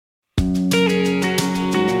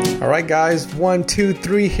All right, guys, 1, 2,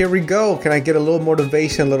 3, here we go. Can I get a little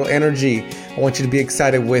motivation, a little energy? I want you to be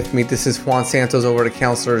excited with me. This is Juan Santos over at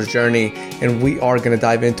Counselor's Journey, and we are going to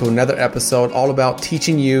dive into another episode all about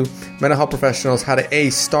teaching you mental health professionals how to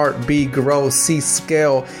A, start, B, grow, C,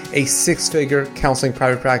 scale a 6-figure counseling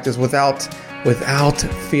private practice without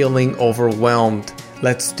feeling overwhelmed.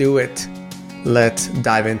 Let's do it. Let's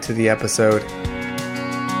dive into the episode.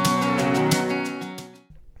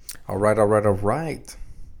 All right.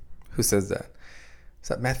 Who says that? Is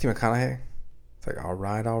that Matthew McConaughey? It's like, all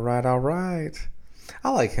right. I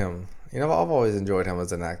like him. You know, I've always enjoyed him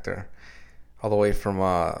as an actor. All the way from,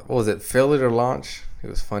 what was it, Failure to Launch? He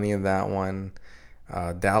was funny in that one.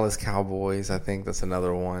 Dallas Cowboys, I think that's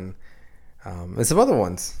another one. And some other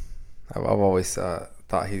ones. I've always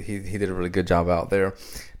thought he did a really good job out there.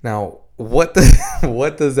 Now, what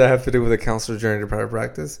does that have to do with a counselor's journey to private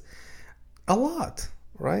practice? A lot,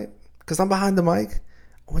 right? Because I'm behind the mic.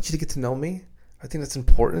 I want you to get to know me. I think that's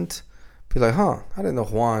important. Be like, I didn't know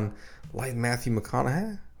Juan liked Matthew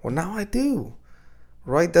McConaughey. Well, now I do,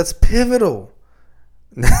 right? That's pivotal.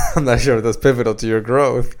 I'm not sure if that's pivotal to your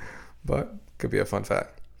growth, but could be a fun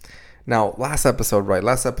fact. Now, last episode,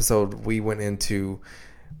 we went into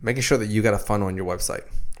making sure that you got a funnel on your website,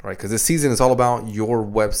 right? Because this season is all about your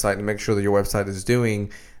website and make sure that your website is doing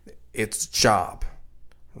its job,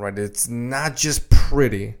 right? It's not just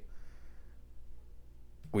pretty.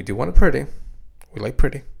 We do want it pretty. We like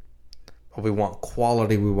pretty. But we want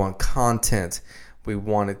quality. We want content. We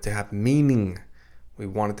want it to have meaning. We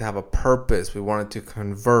want it to have a purpose. We want it to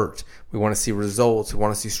convert. We want to see results. We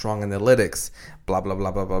want to see strong analytics. Blah, blah,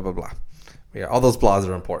 blah, blah, blah, blah, blah. Yeah, all those blahs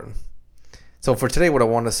are important. So for today, what I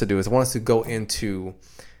want us to do is I want us to go into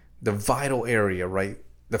the vital area, right?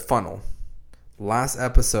 The funnel. Last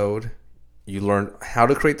episode, you learned how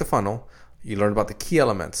to create the funnel. You learned about the key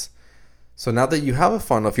elements. So now that you have a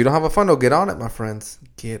funnel, if you don't have a funnel, get on it, my friends.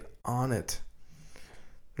 Get on it.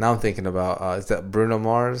 Now I'm thinking about, is that Bruno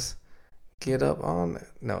Mars? Get up on it.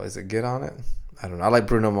 No, is it get on it? I don't know. I like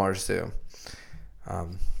Bruno Mars too.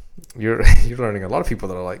 You're learning a lot of people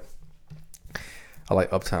that are like, I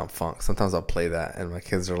like Uptown Funk. Sometimes I'll play that and my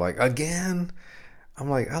kids are like, again? I'm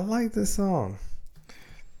like, I like this song.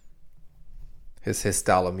 His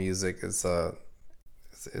style of music is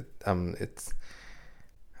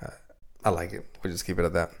I like it. We'll just keep it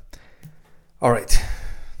at that. All right.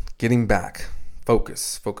 Getting back.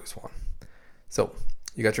 Focus one. So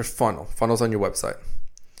you got your funnel. Funnel's on your website.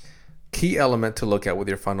 Key element to look at with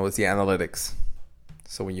your funnel is the analytics.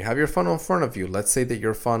 So when you have your funnel in front of you, let's say that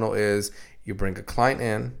your funnel is you bring a client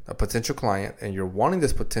in, a potential client, and you're wanting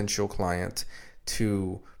this potential client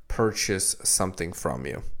to purchase something from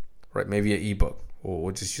you, right? Maybe an ebook.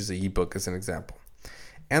 We'll just use an ebook as an example.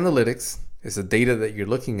 Analytics is the data that you're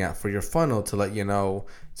looking at for your funnel to let you know,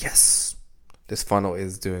 yes, this funnel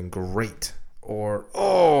is doing great,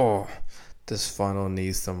 or, this funnel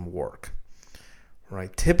needs some work,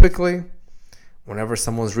 right? Typically, whenever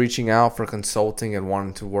someone's reaching out for consulting and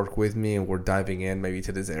wanting to work with me and we're diving in maybe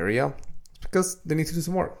to this area, it's because they need to do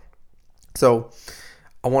some work. So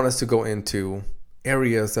I want us to go into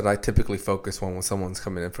areas that I typically focus on when someone's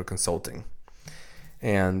coming in for consulting.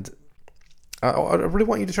 And I really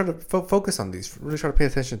want you to try to focus on these, really try to pay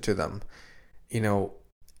attention to them. You know,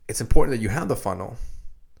 it's important that you have the funnel.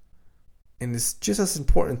 And it's just as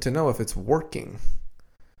important to know if it's working,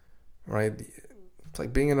 right? It's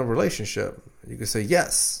like being in a relationship. You can say,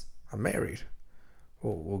 yes, I'm married.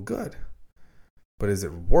 Well, good. But is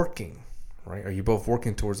it working, right? Are you both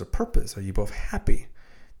working towards a purpose? Are you both happy?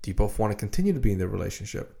 Do you both want to continue to be in the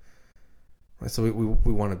relationship? Right? So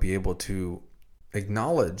we want to be able to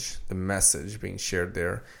acknowledge the message being shared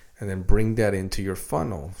there and then bring that into your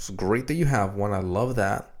funnel. It's great that you have one. I love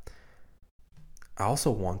that. I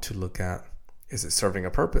also want to look at, is it serving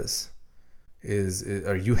a purpose?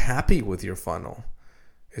 Are you happy with your funnel?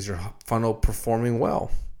 Is your funnel performing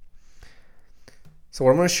well? So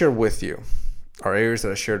what I'm going to share with you are areas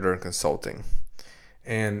that I shared during consulting.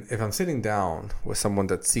 And if I'm sitting down with someone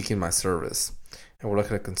that's seeking my service and we're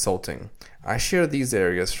looking at consulting, I share these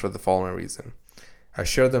areas for the following reason. I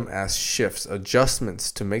share them as shifts,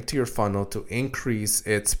 adjustments to make to your funnel to increase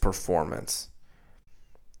its performance.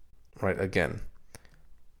 Right? Again,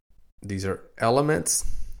 these are elements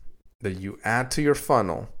that you add to your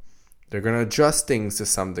funnel. They're going to adjust things to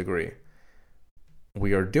some degree.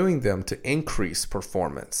 We are doing them to increase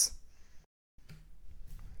performance.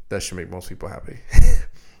 That should make most people happy.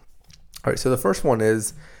 All right, so the first one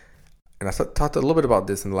is, and I talked a little bit about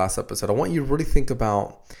this in the last episode, I want you to really think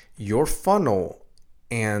about your funnel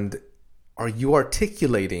and are you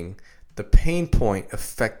articulating the pain point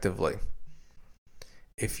effectively?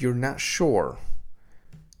 if you're not sure,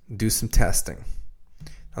 do some testing.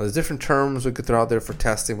 Now, there's different terms we could throw out there for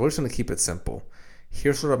testing, but we're just going to keep it simple.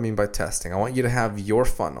 Here's what I mean by testing. I want you to have your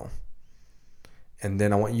funnel, and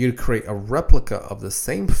then I want you to create a replica of the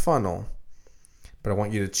same funnel, but I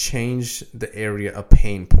want you to change the area of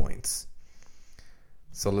pain points.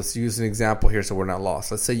 So let's use an example here so we're not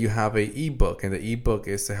lost. Let's say you have an ebook, and the ebook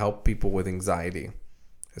is to help people with anxiety.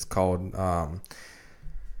 It's called,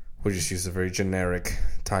 we'll just use a very generic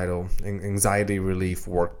title, Anxiety Relief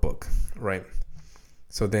Workbook, right?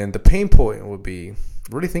 So then the pain point would be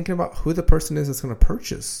really thinking about who the person is that's going to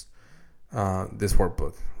purchase this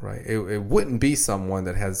workbook, right? It wouldn't be someone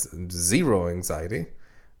that has zero anxiety,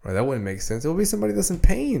 right? That wouldn't make sense. It would be somebody that's in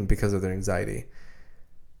pain because of their anxiety.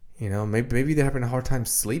 You know, maybe they're having a hard time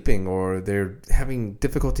sleeping, or they're having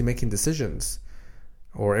difficulty making decisions,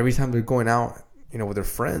 or every time they're going out, you know, with their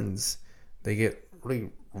friends, they get really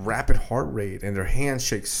rapid heart rate and their hands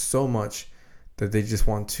shake so much that they just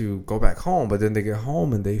want to go back home. But then they get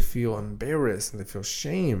home and they feel embarrassed and they feel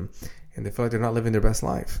shame and they feel like they're not living their best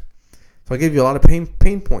life. So I gave you a lot of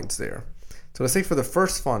pain points there. So let's say for the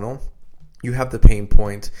first funnel, you have the pain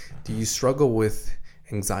point. Do you struggle with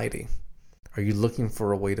anxiety? Are you looking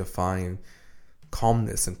for a way to find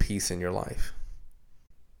calmness and peace in your life?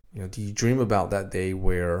 You know, do you dream about that day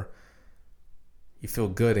where you feel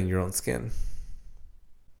good in your own skin?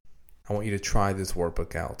 I want you to try this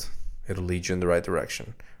workbook out. It'll lead you in the right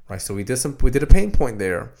direction, right? So we did a pain point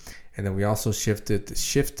there, and then we also shifted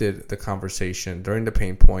the conversation during the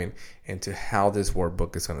pain point into how this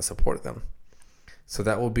workbook is going to support them. So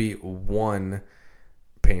that will be one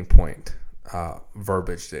pain point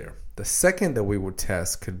verbiage there. The second that we would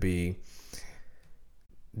test could be,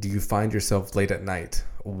 do you find yourself late at night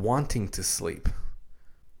wanting to sleep,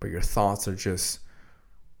 but your thoughts are just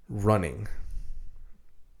running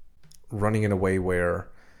in a way where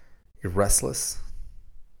you're restless,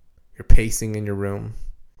 you're pacing in your room,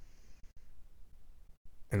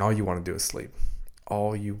 and all you want to do is sleep.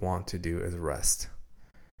 All you want to do is rest.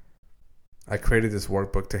 I created this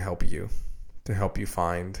workbook to help you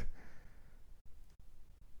find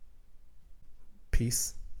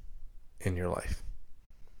peace in your life.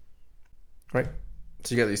 Right?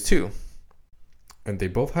 So you got these two, and they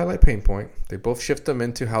both highlight pain point. They both shift them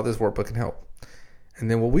into how this workbook can help. And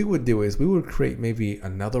then what we would do is we would create maybe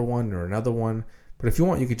another one or another one. But if you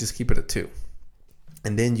want, you could just keep it at 2.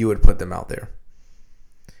 And then you would put them out there.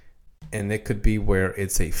 And it could be where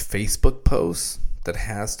it's a Facebook post that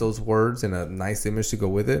has those words and a nice image to go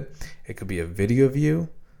with it. It could be a video of you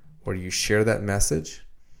where you share that message.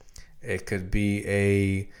 It could be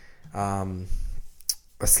a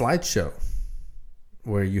slideshow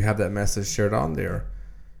where you have that message shared on there.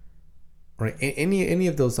 Right? Any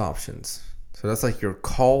of those options. So that's like your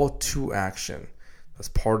call to action. That's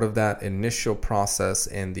part of that initial process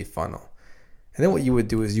in the funnel. And then what you would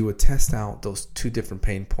do is you would test out those 2 different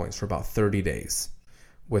pain points for about 30 days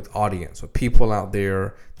with audience, with people out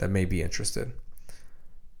there that may be interested.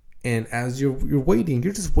 And as you're waiting,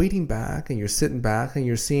 you're just waiting back and you're sitting back and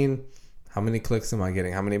you're seeing, how many clicks am I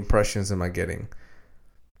getting? How many impressions am I getting?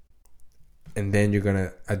 And then you're going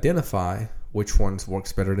to identify which ones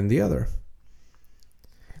works better than the other.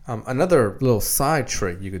 Another little side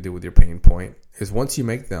trick you could do with your pain point is once you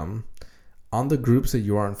make them on the groups that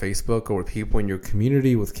you are on Facebook or with people in your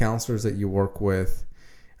community, with counselors that you work with,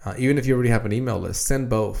 even if you already have an email list, send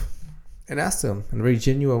both and ask them in a very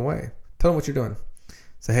genuine way. Tell them what you're doing.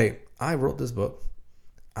 Say, hey, I wrote this book.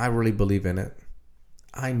 I really believe in it.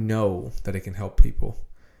 I know that it can help people.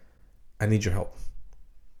 I need your help.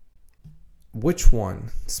 Which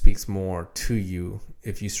one speaks more to you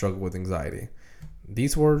if you struggle with anxiety?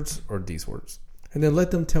 These words or these words? And then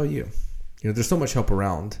let them tell you. You know, there's so much help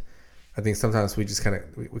around. I think sometimes we just kind of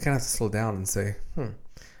have to slow down and say,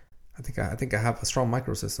 I think I have a strong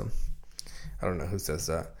microsystem. I don't know who says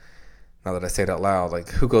that. Now that I say it out loud, like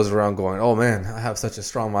who goes around going, oh man, I have such a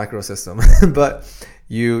strong microsystem. But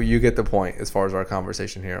you get the point as far as our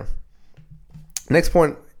conversation here. Next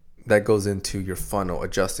point that goes into your funnel,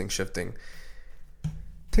 adjusting, shifting.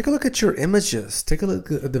 Take a look at your images. Take a look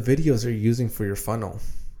at the videos that you're using for your funnel.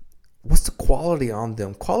 What's the quality on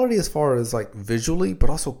them? Quality as far as like visually, but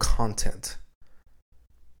also content.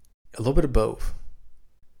 A little bit of both.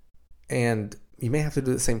 And you may have to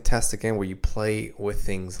do the same test again where you play with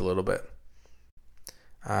things a little bit.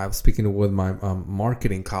 I was speaking with my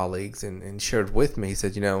marketing colleagues and shared with me, he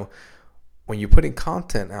said, you know, when you're putting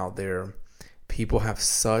content out there, people have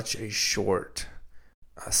such a short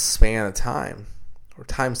span of time, or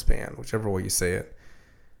time span, whichever way you say it.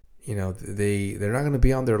 they're not going to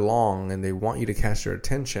be on there long, and they want you to catch their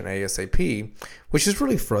attention ASAP, which is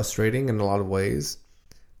really frustrating in a lot of ways.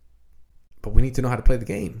 But we need to know how to play the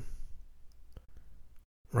game,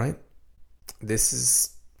 right? This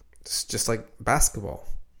is just like basketball.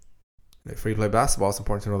 If you play basketball, it's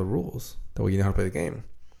important to know the rules. That way you know how to play the game.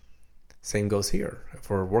 Same goes here. If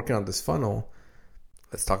we're working on this funnel,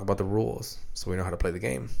 let's talk about the rules so we know how to play the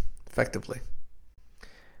game effectively.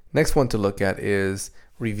 Next one to look at is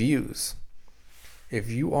reviews. If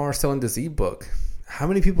you are selling this ebook, how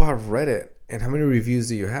many people have read it and how many reviews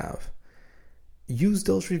do you have? Use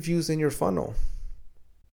those reviews in your funnel.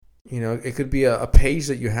 It could be a page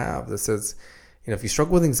that you have that says, if you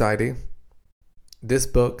struggle with anxiety, this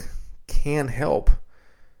book can help.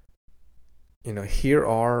 Here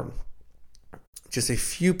are just a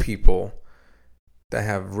few people that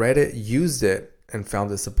have read it, used it, and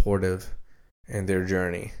found it supportive in their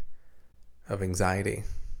journey of anxiety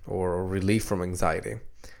or relief from anxiety.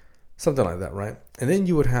 Something like that, right? And then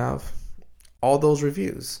you would have all those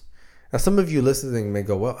reviews. Now, some of you listening may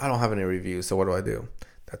go, well, I don't have any reviews, so what do I do?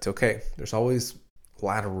 That's okay. There's always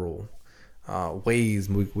lateral ways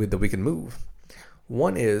that we can move.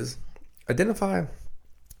 One is identify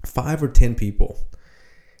 5 or 10 people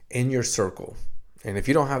in your circle. And if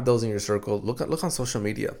you don't have those in your circle, look on social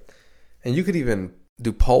media. And you could even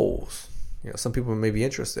do polls. Some people may be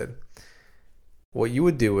interested. What you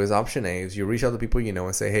would do is option A is you reach out to people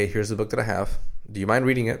and say, hey, here's the book that I have. Do you mind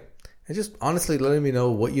reading it? And just honestly letting me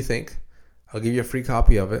know what you think. I'll give you a free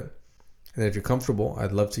copy of it. And if you're comfortable,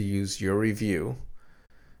 I'd love to use your review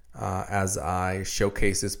as I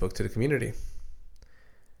showcase this book to the community.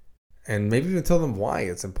 And maybe even tell them why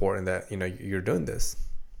it's important that you're doing this.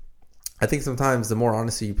 I think sometimes the more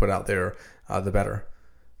honesty you put out there, the better,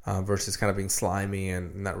 versus kind of being slimy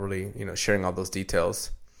and not really sharing all those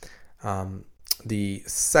details. The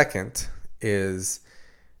second is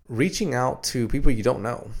reaching out to people you don't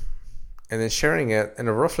know and then sharing it in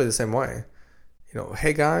roughly the same way.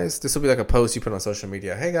 Hey guys, this will be like a post you put on social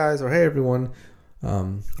media. Hey guys, or hey everyone,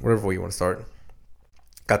 whatever way you want to start.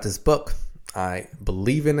 Got this book. I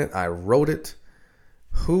believe in it. I wrote it.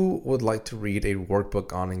 Who would like to read a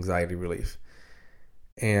workbook on anxiety relief?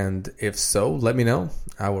 And if so, let me know.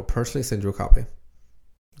 I will personally send you a copy.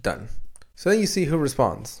 Done. So then you see who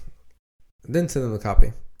responds. Then send them the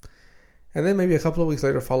copy. And then maybe a couple of weeks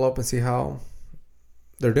later, follow up and see how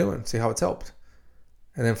they're doing. See how it's helped.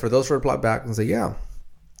 And then for those who reply back and say, yeah,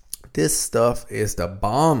 this stuff is the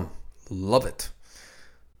bomb. Love it.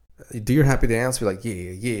 Do your happy dance. Be like,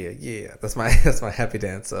 yeah. That's my happy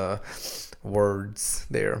dance words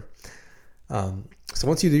there. So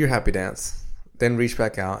once you do your happy dance, then reach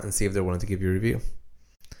back out and see if they're willing to give you a review.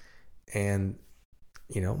 And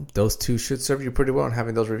those two should serve you pretty well in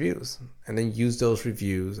having those reviews. And then use those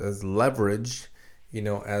reviews as leverage,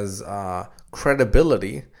 as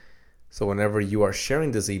credibility. So whenever you are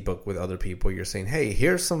sharing this ebook with other people, you're saying, hey,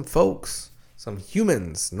 here's some folks, some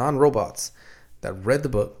humans, non-robots that read the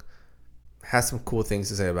book, has some cool things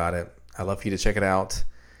to say about it. I'd love for you to check it out.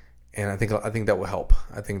 And I think that will help.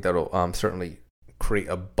 I think that'll certainly create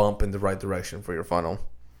a bump in the right direction for your funnel.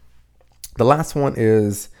 The last one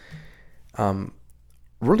is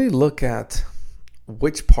really look at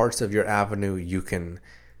which parts of your avenue you can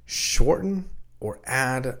shorten or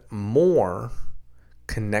add more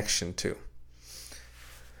connection to.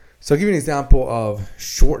 So I'll give you an example of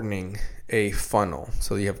shortening a funnel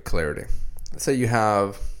so you have clarity. Let's say you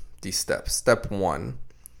have these steps. Step 1,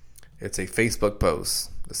 it's a Facebook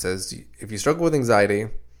post that says, if you struggle with anxiety,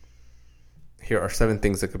 here are 7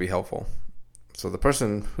 things that could be helpful. So the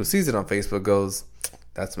person who sees it on Facebook goes,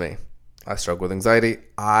 that's me. I struggle with anxiety.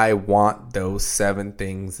 I want those 7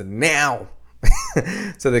 things now.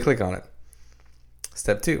 So they click on it.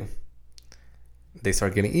 Step 2, they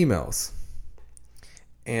start getting emails.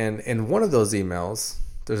 And in one of those emails,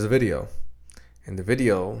 there's a video. And the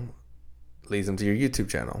video leads them to your YouTube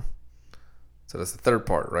channel. So that's the third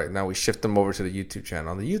part, right? Now we shift them over to the YouTube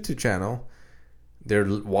channel. On the YouTube channel, they're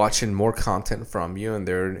watching more content from you and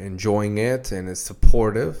they're enjoying it and it's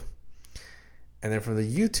supportive. And then from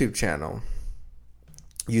the YouTube channel,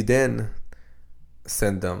 you then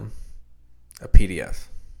send them a PDF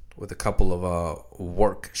with a couple of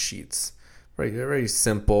worksheets. Very, very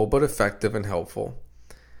simple, but effective and helpful.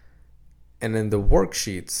 And then the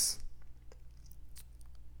worksheets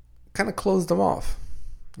kind of close them off.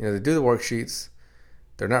 They do the worksheets.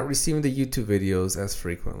 They're not receiving the YouTube videos as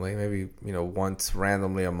frequently, maybe, once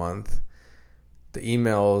randomly a month. The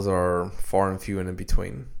emails are far and few and in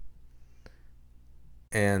between.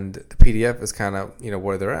 And the PDF is kind of,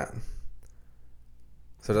 where they're at.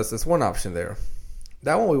 So that's one option there.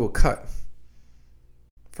 that one we will cut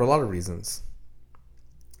for a lot of reasons.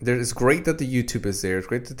 It's great that the YouTube is there. It's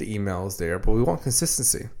great that the email is there, but we want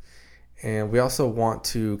consistency. And we also want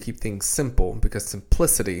to keep things simple because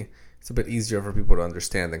simplicity is a bit easier for people to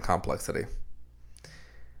understand than complexity.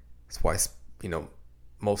 That's why,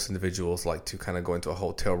 most individuals like to kind of go into a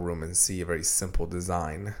hotel room and see a very simple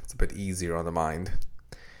design. It's a bit easier on the mind.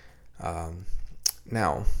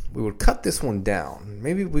 Now, we would cut this one down.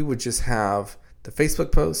 Maybe we would just have the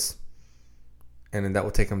Facebook posts, and then that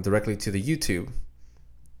would take them directly to the YouTube.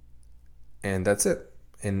 And that's it.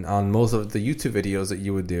 And on most of the YouTube videos that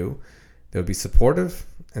you would do, they'll be supportive,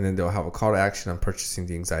 and then they'll have a call to action on purchasing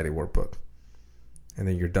the anxiety workbook. And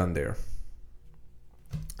then you're done there.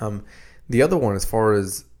 The other one, as far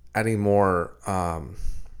as adding more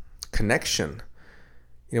connection,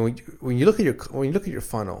 when you look at your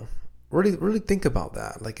funnel, really think about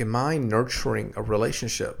that. Like, am I nurturing a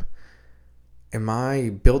relationship? Am I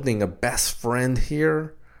building a best friend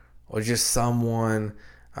here, or just someone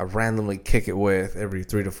I randomly kick it with every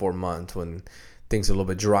 3 to 4 months when things are a little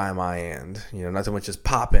bit dry on my end? Not so much as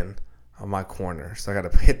popping on my corner. So I got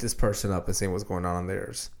to hit this person up and see what's going on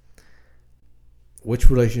theirs. Which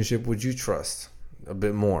relationship would you trust a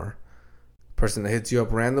bit more? Person that hits you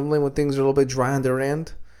up randomly when things are a little bit dry on their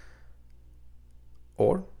end?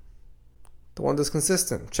 Or the one that's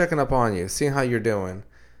consistent, checking up on you, seeing how you're doing?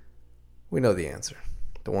 We know the answer.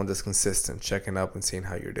 The one that's consistent, checking up and seeing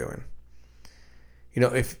how you're doing.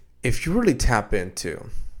 If you really tap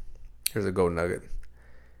into, here's a gold nugget.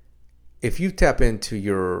 If you tap into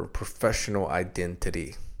your professional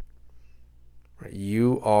identity, right,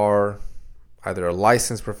 you are either a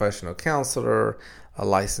licensed professional counselor, a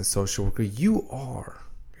licensed social worker. You are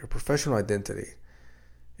your professional identity.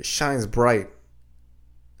 It shines bright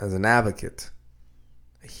as an advocate,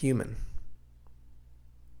 a human,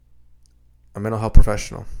 a mental health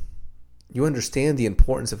professional. You understand the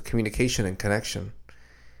importance of communication and connection.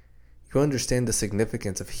 You understand the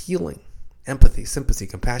significance of healing, empathy, sympathy,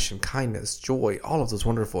 compassion, kindness, joy, all of those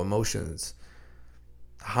wonderful emotions.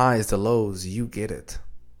 The highs, the lows, you get it.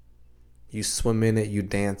 You swim in it, you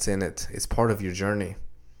dance in it. It's part of your journey.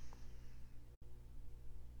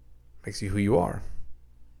 Makes you who you are.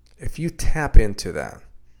 If you tap into that,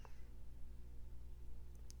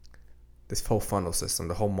 this whole funnel system,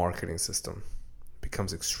 the whole marketing system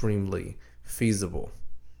becomes extremely feasible.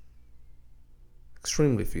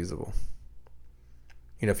 Extremely feasible.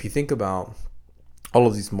 If you think about all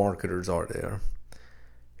of these marketers out there,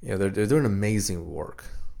 they're doing amazing work.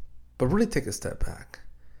 But really take a step back.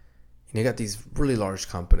 You got these really large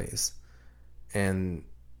companies, and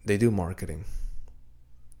they do marketing.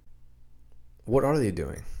 What are they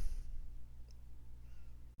doing?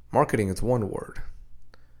 Marketing is one word.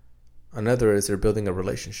 Another is they're building a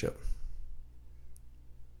relationship.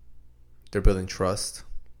 They're building trust.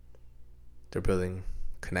 They're building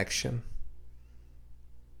connection.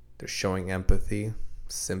 They're showing empathy,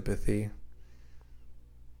 sympathy.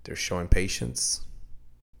 They're showing patience.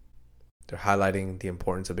 They're highlighting the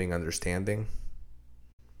importance of being understanding.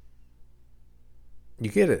 You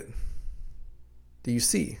get it. Do you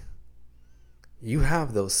see? You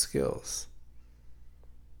have those skills.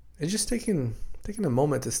 It's just taking a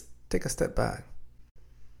moment to take a step back.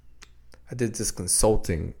 I did this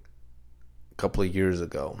consulting a couple of years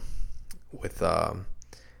ago with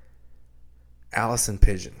Allison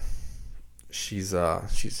Pigeon. She's a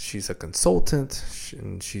consultant,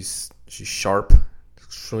 and she's sharp,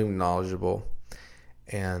 extremely knowledgeable,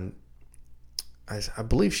 and I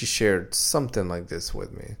believe she shared something like this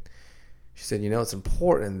with me. She said, it's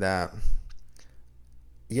important that,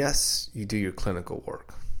 yes, you do your clinical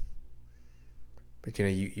work, but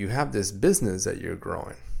you have this business that you're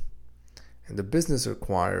growing, and the business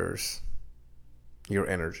requires your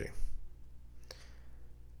energy.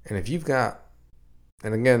 And if you've got,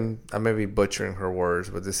 and again, I may be butchering her words,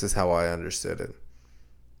 but this is how I understood it.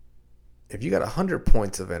 If you got 100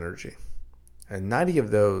 points of energy, and 90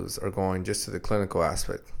 of those are going just to the clinical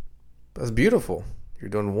aspect, that's beautiful. You're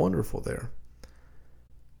doing wonderful there.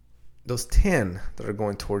 Those 10 that are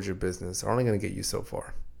going towards your business are only going to get you so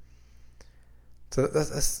far. So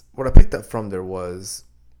that's what I picked up from there was,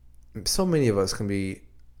 so many of us can be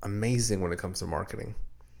amazing when it comes to marketing,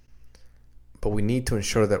 but we need to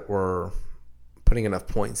ensure that we're putting enough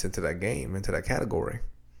points into that game, into that category.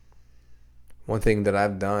 One thing that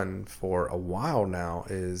I've done for a while now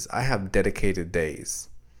is I have dedicated days.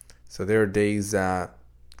 So there are days that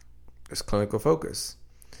there's clinical focus,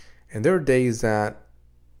 and there are days that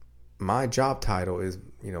my job title is,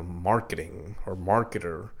 marketing or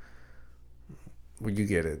marketer. Well, you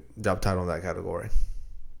get it, job title in that category.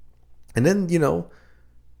 And then,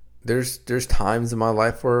 there's times in my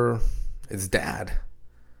life where it's dad.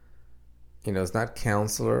 It's not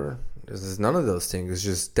counselor. There's none of those things. It's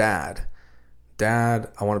just dad. Dad,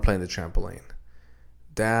 I want to play in the trampoline.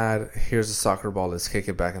 Dad, here's a soccer ball. Let's kick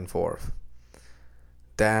it back and forth.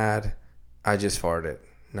 Dad, I just farted.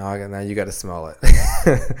 Now you got to smell it.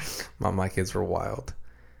 My kids were wild.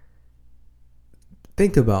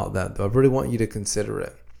 Think about that, though. I really want you to consider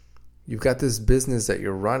it. You've got this business that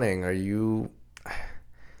you're running. Are you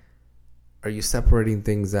separating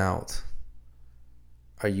things out?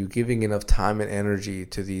 Are you giving enough time and energy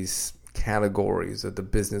to these categories that the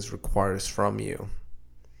business requires from you?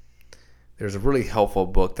 There's a really helpful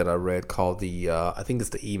book that I read called I think it's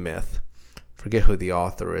the E-Myth. Forget who the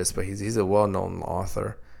author is, but he's a well-known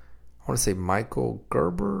author. I want to say Michael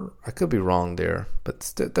Gerber. I could be wrong there, but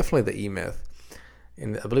it's definitely the E-Myth.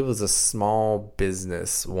 And I believe it was a small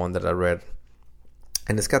business one that I read.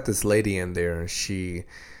 And it's got this lady in there, and she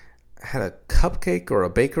had a cupcake or a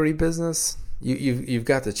bakery business. You've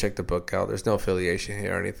got to check the book out. There's no affiliation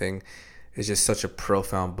here or anything. It's just such a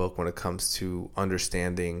profound book when it comes to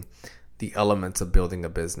understanding the elements of building a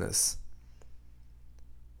business.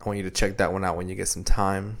 I want you to check that one out when you get some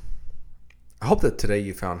time. I hope that today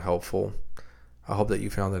you found helpful. I hope that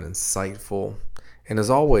you found it insightful. And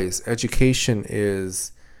as always, education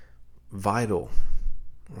is vital,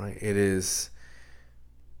 right? It is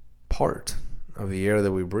part of the air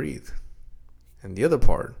that we breathe. And the other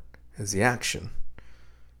part is the action.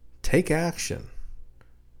 Take action.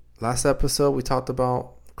 Last episode, we talked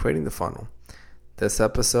about creating the funnel. This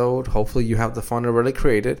episode, hopefully you have the funnel already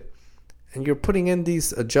created and you're putting in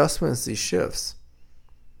these adjustments, these shifts.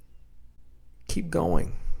 Keep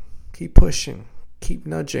going. Keep pushing. Keep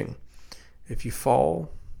nudging. If you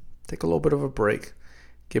fall, take a little bit of a break.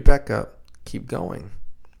 Get back up. Keep going.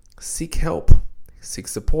 Seek help. Seek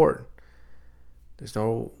support. There's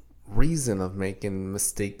no reason of making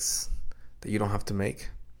mistakes that you don't have to make.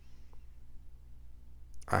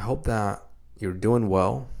 I hope that you're doing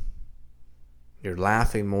well. You're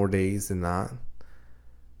laughing more days than not.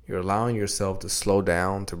 You're allowing yourself to slow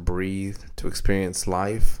down, to breathe, to experience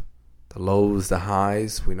life, the lows, the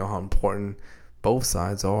highs. We know how important both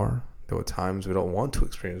sides are. There were times we don't want to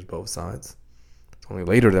experience both sides. It's only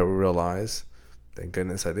later that we realize, thank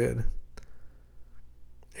goodness I did.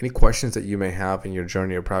 Any questions that you may have in your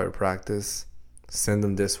journey of private practice, send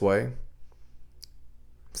them this way. I'm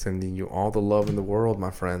sending you all the love in the world,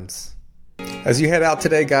 my friends. As you head out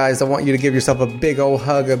today, guys, I want you to give yourself a big old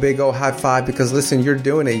hug, a big old high five, because listen, you're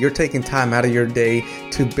doing it. You're taking time out of your day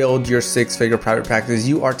to build your six-figure private practice.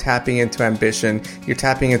 You are tapping into ambition. You're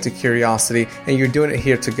tapping into curiosity, and you're doing it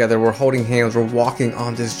here together. We're holding hands. We're walking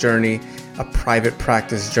on this journey, a private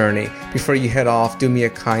practice journey. Before you head off, do me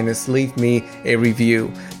a kindness. Leave me a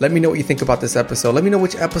review. Let me know what you think about this episode. Let me know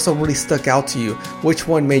which episode really stuck out to you. Which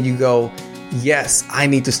one made you go, yes, I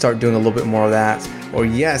need to start doing a little bit more of that. Or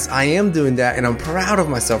yes, I am doing that and I'm proud of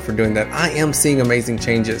myself for doing that. I am seeing amazing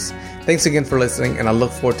changes. Thanks again for listening, and I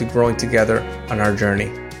look forward to growing together on our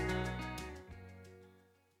journey.